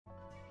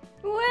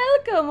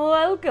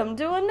Welcome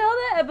to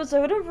another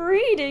episode of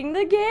Reading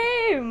the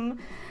Game!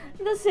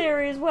 The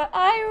series where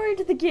I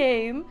read the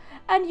game,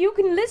 and you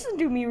can listen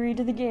to me read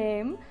the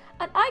game,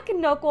 and I can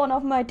knock one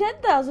off my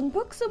 10,000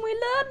 books and we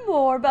learn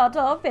more about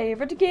our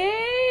favorite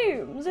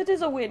games! It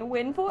is a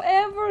win-win for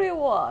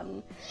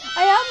everyone!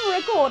 I am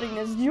recording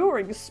this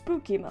during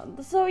Spooky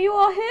Month, so you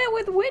are here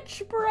with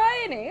Witch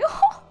Bryony!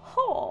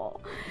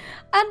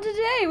 And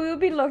today we will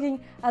be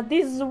looking at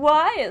the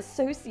Zwei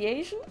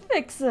Association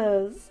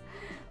fixes.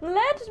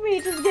 Let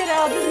me just get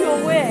out of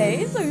your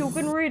way so you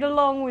can read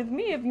along with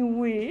me if you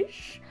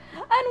wish.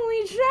 And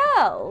we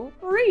shall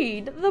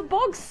read the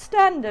bog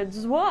standard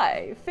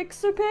Zwei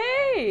fixer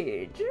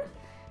page.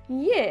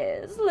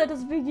 Yes, let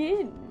us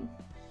begin.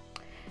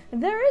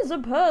 There is a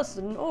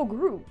person or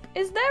group.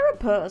 Is there a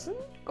person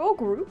or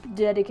group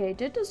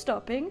dedicated to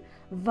stopping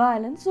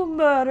violence or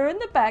murder in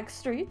the back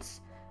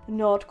streets?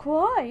 Not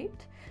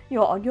quite.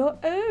 You're on your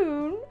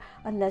own,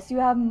 unless you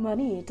have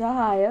money to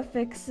hire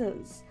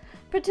fixers.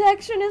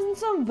 Protection isn't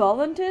some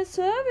volunteer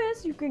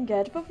service you can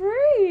get for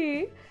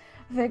free.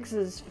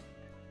 Fixers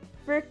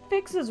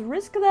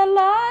risk their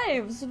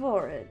lives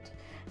for it.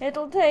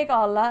 It'll take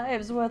our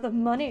lives worth of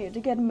money to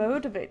get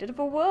motivated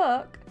for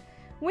work.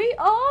 We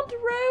aren't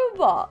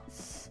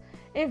robots.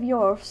 If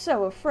you're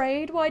so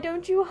afraid, why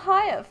don't you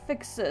hire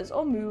fixers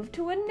or move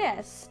to a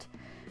nest?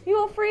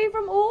 You're free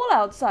from all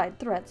outside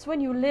threats when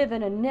you live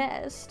in a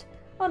nest.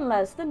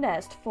 Unless the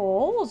nest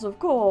falls, of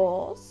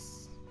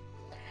course.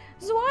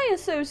 Zwei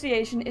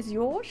Association is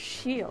your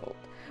shield.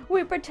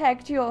 We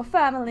protect your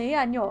family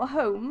and your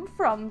home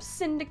from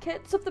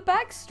syndicates of the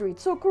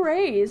backstreets or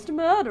crazed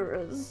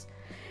murderers.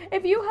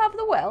 If you have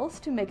the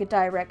wealth to make a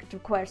direct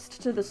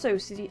request to the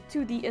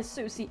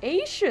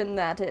association,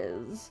 that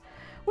is.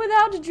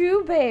 Without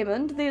due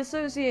payment, the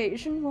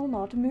association will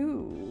not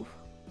move.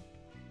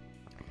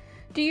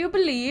 Do you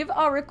believe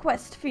our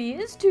request fee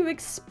is too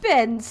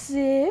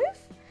expensive?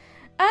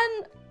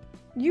 And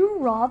you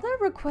rather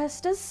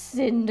request a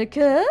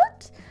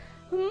syndicate?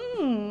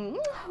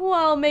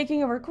 While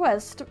making a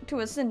request to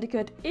a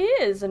syndicate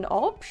is an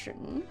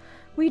option,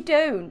 we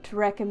don't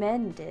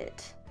recommend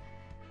it.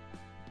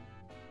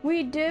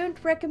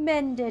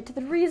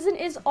 The reason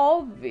is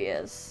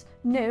obvious.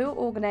 No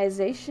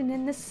organization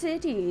in the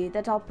city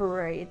that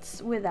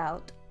operates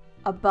without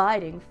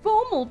abiding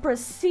formal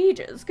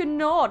procedures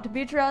cannot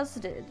be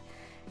trusted.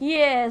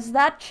 Yes,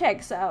 that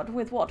checks out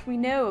with what we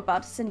know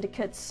about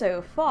syndicates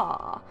so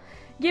far.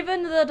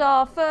 Given that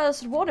our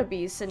first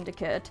wannabe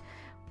syndicate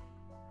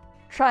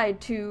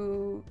tried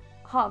to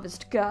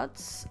harvest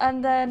guts,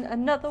 and then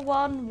another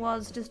one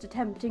was just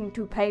attempting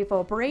to pay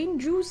for brain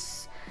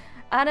juice,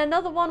 and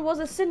another one was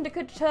a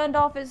syndicate turned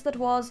office that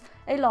was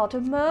a lot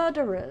of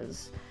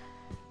murderers.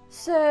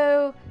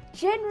 So,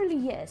 generally,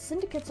 yes,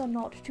 syndicates are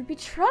not to be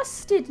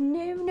trusted.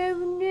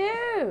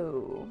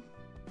 No.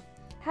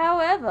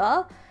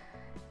 However,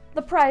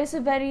 the price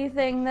of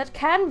anything that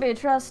can be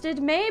trusted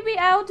may be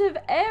out of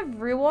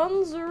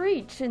everyone's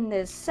reach in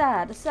this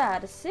sad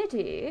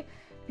city.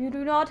 You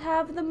do not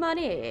have the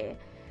money.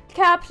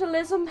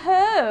 Capitalism,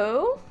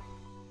 ho!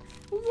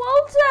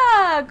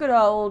 Walter! Good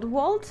old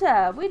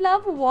Walter. We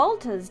love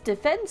Walter's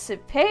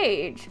defensive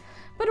page.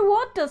 But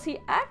what does he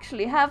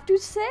actually have to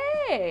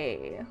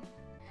say?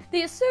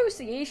 The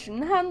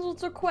association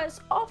handles requests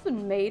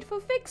often made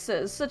for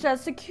fixers such as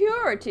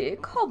security,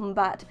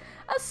 combat,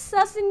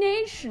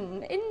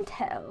 assassination,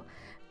 intel,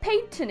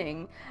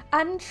 patenting,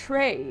 and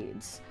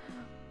trades.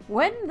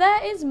 When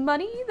there is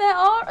money, there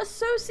are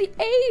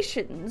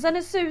associations, and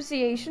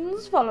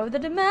associations follow the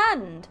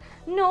demand,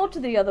 not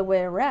the other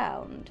way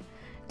around.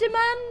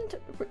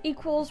 Demand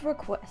equals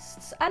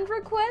requests, and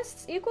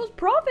requests equals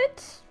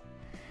profit.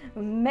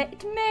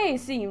 It may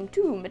seem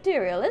too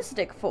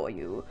materialistic for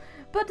you,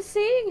 but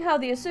seeing how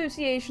the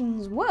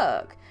associations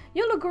work,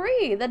 you'll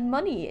agree that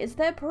money is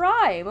their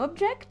prime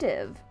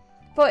objective.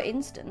 For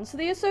instance,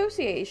 the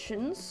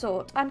associations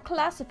sort and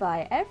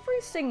classify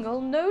every single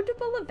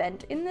notable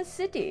event in the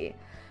city.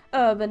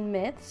 Urban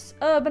myths,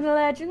 urban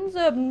legends,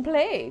 urban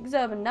plagues,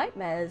 urban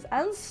nightmares,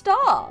 and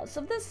stars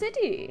of the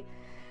city.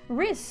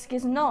 Risk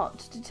is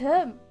not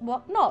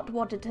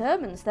what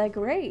determines their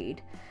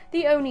grade.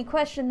 The only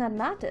question that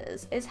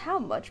matters is how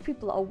much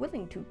people are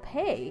willing to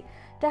pay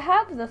to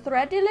have the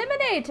threat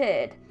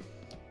eliminated.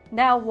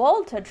 Now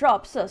Walter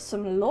drops us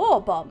some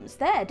lore bombs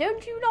there,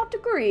 don't you not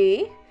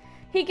agree?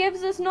 He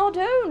gives us not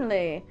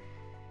only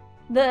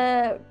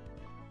the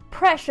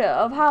pressure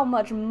of how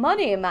much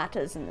money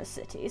matters in the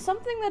city,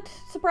 something that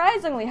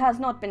surprisingly has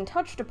not been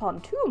touched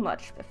upon too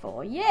much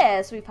before.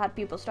 Yes, we've had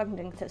people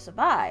struggling to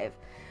survive,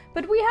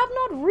 but we have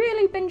not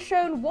really been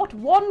shown what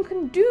one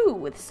can do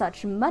with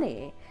such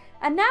money.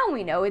 And now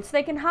we know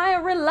they can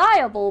hire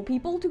reliable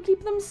people to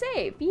keep them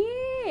safe.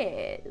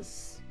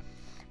 Yes.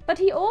 But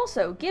he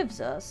also gives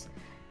us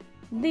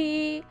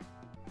the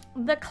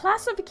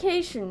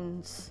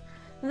classifications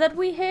that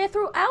we hear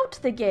throughout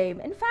the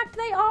game. In fact,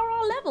 they are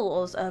our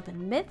levels: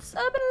 urban myths,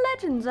 urban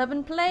legends,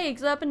 urban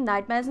plagues, urban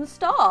nightmares, and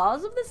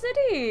stars of the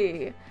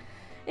city.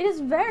 It is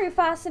very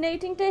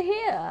fascinating to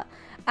hear.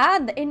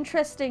 And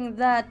interesting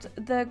that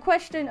the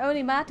question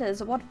only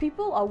matters what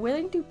people are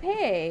willing to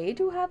pay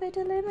to have it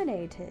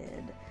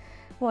eliminated.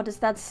 What does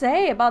that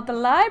say about the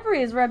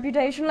library's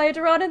reputation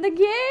later on in the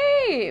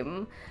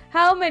game?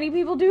 How many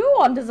people do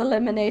want us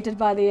eliminated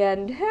by the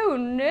end? Oh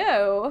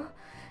no!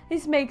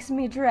 This makes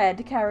me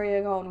dread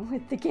carrying on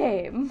with the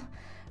game.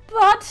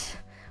 But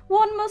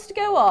one must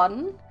go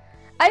on.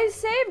 I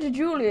saved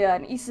Julia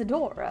and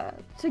Isadora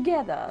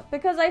together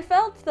because I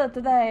felt that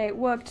they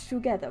worked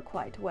together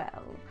quite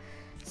well.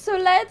 So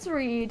let's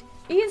read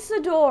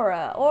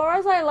Isadora, or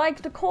as I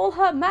like to call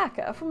her,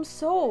 Maka from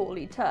Soul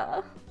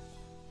Eater.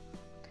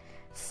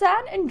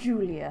 San and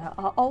Julia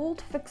are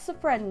old fixer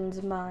friends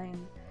of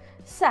mine.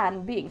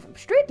 San being from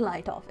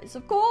Streetlight Office,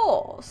 of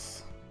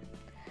course.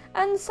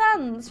 And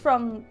San's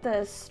from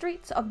the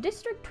streets of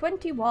District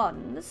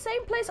 21, the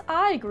same place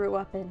I grew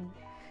up in.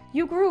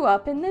 You grew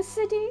up in this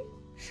city?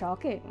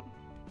 Shocking.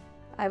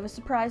 I was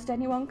surprised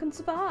anyone can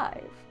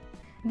survive.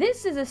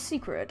 This is a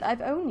secret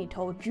I've only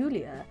told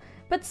Julia,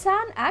 but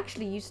San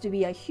actually used to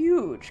be a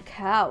huge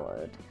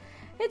coward.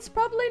 It's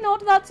probably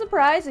not that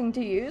surprising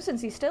to you,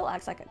 since he still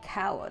acts like a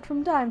coward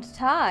from time to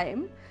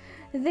time.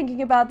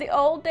 Thinking about the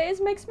old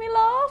days makes me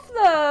laugh,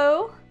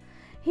 though.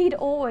 He'd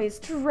always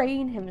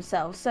train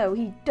himself so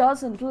he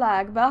doesn't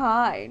lag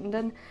behind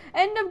and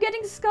end up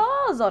getting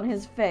scars on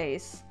his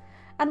face.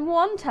 And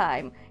one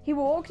time, he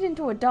walked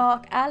into a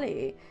dark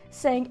alley,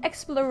 saying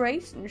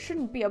exploration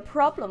shouldn't be a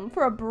problem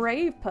for a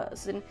brave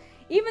person,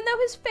 even though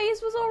his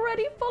face was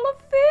already full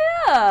of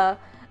fear.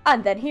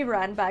 And then he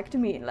ran back to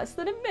me in less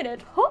than a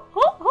minute. Ho,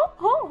 ho, ho,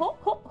 ho, ho,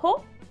 ho,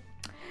 ho.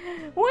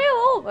 We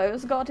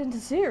almost got into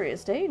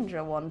serious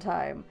danger one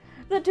time.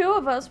 The two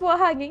of us were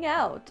hanging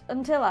out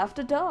until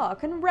after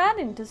dark and ran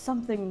into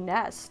something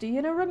nasty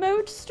in a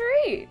remote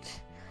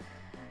street.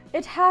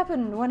 It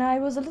happened when I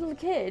was a little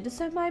kid,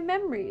 so my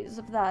memories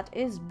of that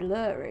is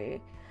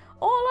blurry.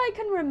 All I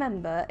can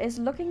remember is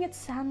looking at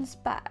San's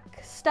back,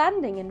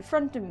 standing in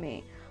front of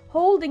me,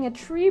 holding a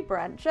tree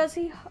branch as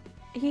he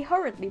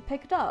hurriedly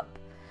picked up.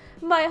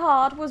 My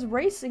heart was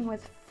racing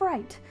with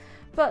fright,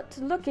 but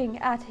looking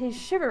at his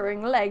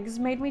shivering legs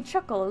made me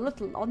chuckle a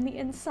little on the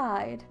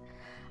inside.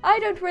 I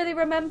don't really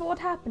remember what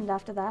happened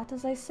after that,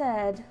 as I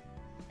said.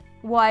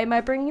 Why am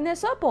I bringing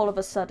this up all of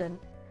a sudden?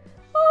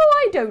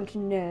 Oh, I don't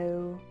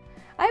know.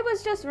 I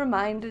was just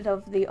reminded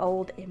of the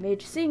old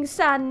image, seeing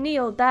San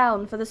kneel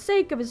down for the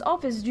sake of his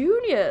office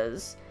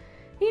juniors.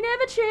 He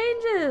never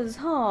changes,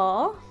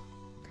 huh?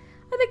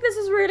 I think this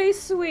is really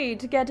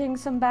sweet, getting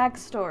some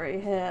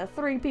backstory here.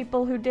 3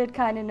 people who did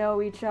kind of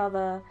know each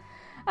other,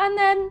 and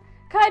then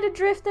kind of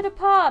drifted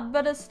apart,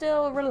 but are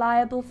still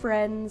reliable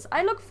friends.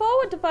 I look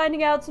forward to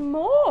finding out some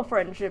more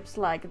friendships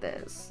like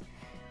this.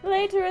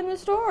 Later in the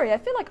story, I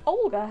feel like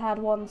Olga had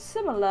one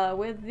similar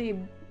with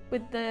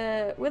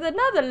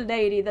another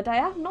lady that I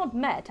have not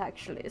met,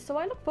 actually, so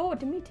I look forward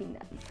to meeting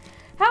them.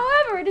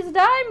 However, it is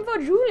time for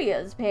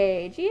Julia's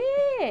page,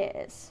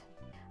 yes!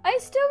 I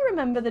still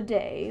remember the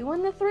day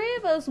when the 3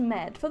 of us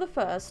met for the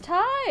first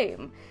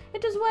time.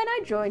 It was when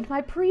I joined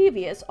my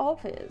previous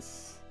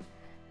office.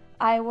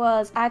 I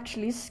was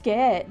actually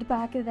scared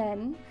back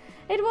then.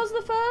 It was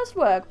the first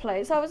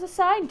workplace I was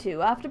assigned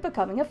to after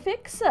becoming a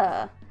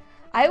fixer.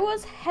 I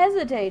was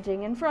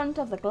hesitating in front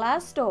of the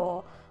glass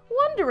door,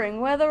 wondering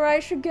whether I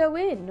should go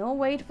in or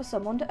wait for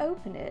someone to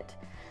open it.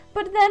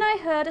 But then I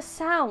heard a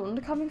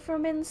sound coming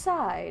from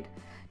inside.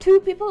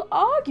 2 people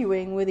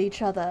arguing with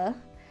each other.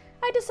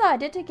 I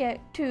decided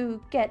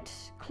to get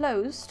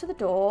close to the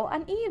door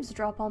and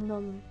eavesdrop on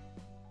them.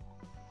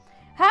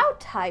 How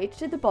tight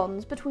did the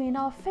bonds between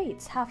our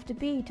fates have to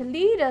be to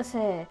lead us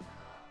here?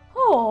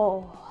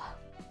 Oh,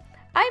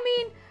 I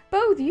mean,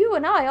 both you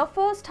and I are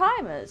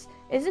first-timers.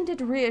 Isn't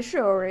it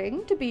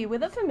reassuring to be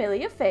with a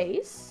familiar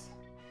face?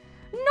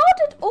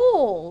 Not at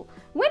all.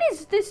 When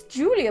is this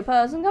Julia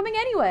person coming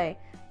anyway?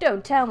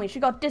 Don't tell me she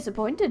got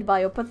disappointed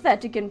by your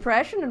pathetic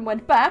impression and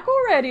went back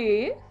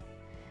already.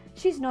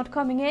 She's not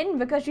coming in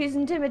because she's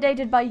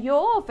intimidated by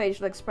your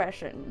facial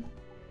expression.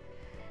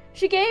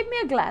 She gave me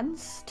a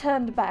glance,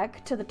 turned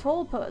back to the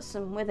tall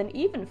person with an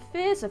even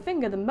fiercer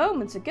finger than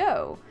moments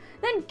ago,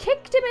 then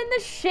kicked him in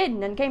the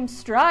shin and came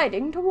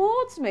striding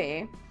towards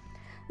me.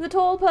 The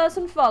tall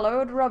person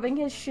followed, rubbing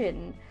his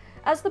shin.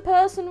 As the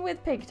person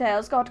with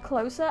pigtails got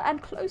closer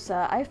and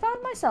closer, I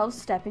found myself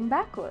stepping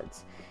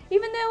backwards,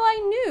 even though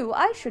I knew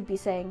I should be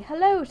saying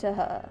hello to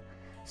her.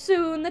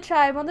 Soon the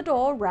chime on the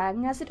door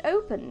rang as it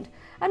opened,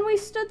 and we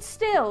stood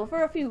still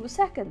for a few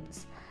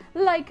seconds,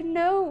 like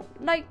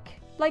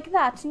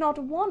that not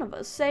one of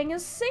us saying a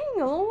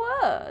single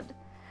word.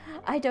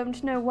 I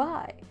don't know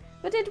why,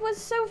 but it was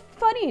so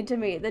funny to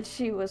me that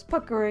she was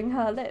puckering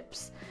her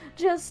lips,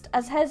 just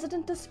as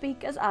hesitant to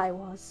speak as I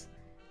was.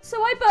 So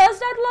I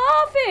burst out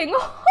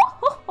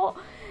laughing.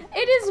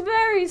 It is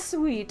very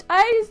sweet.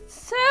 I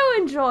so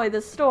enjoy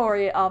the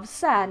story of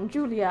San,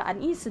 Julia,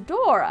 and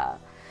Isadora.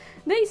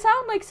 They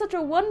sound like such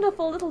a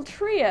wonderful little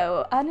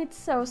trio, and it's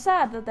so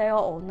sad that they are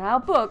all now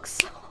books.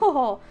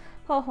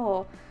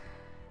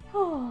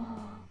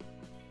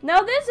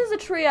 Now this is a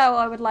trio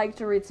I would like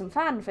to read some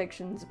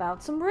fanfictions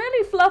about. Some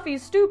really fluffy,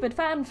 stupid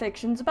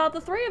fanfictions about the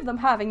three of them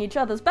having each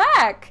other's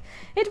back.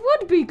 It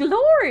would be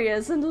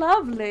glorious and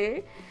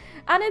lovely.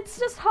 And it's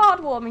just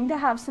heartwarming to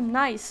have some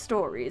nice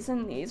stories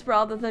in these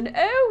rather than,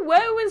 oh,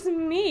 woe is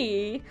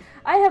me.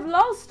 I have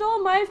lost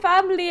all my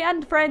family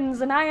and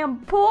friends and I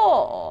am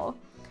poor.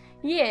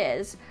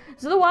 Yes,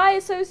 so the Y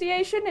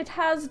Association, it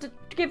has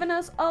given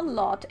us a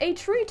lot. A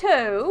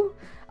trito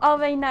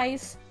of a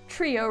nice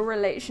trio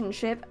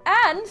relationship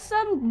and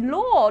some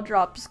lore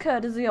drops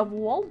courtesy of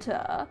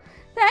Walter.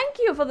 Thank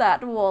you for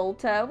that,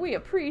 Walter. We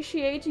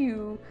appreciate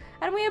you.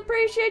 And we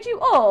appreciate you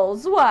all,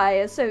 Zwei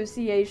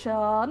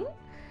Association.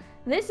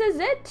 This is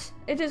it.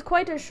 It is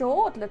quite a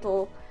short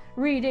little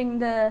reading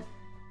the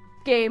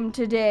game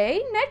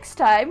today. Next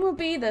time will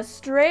be the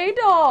Stray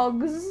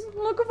Dogs.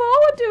 Look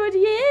forward to it,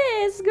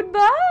 yes.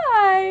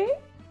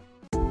 Goodbye.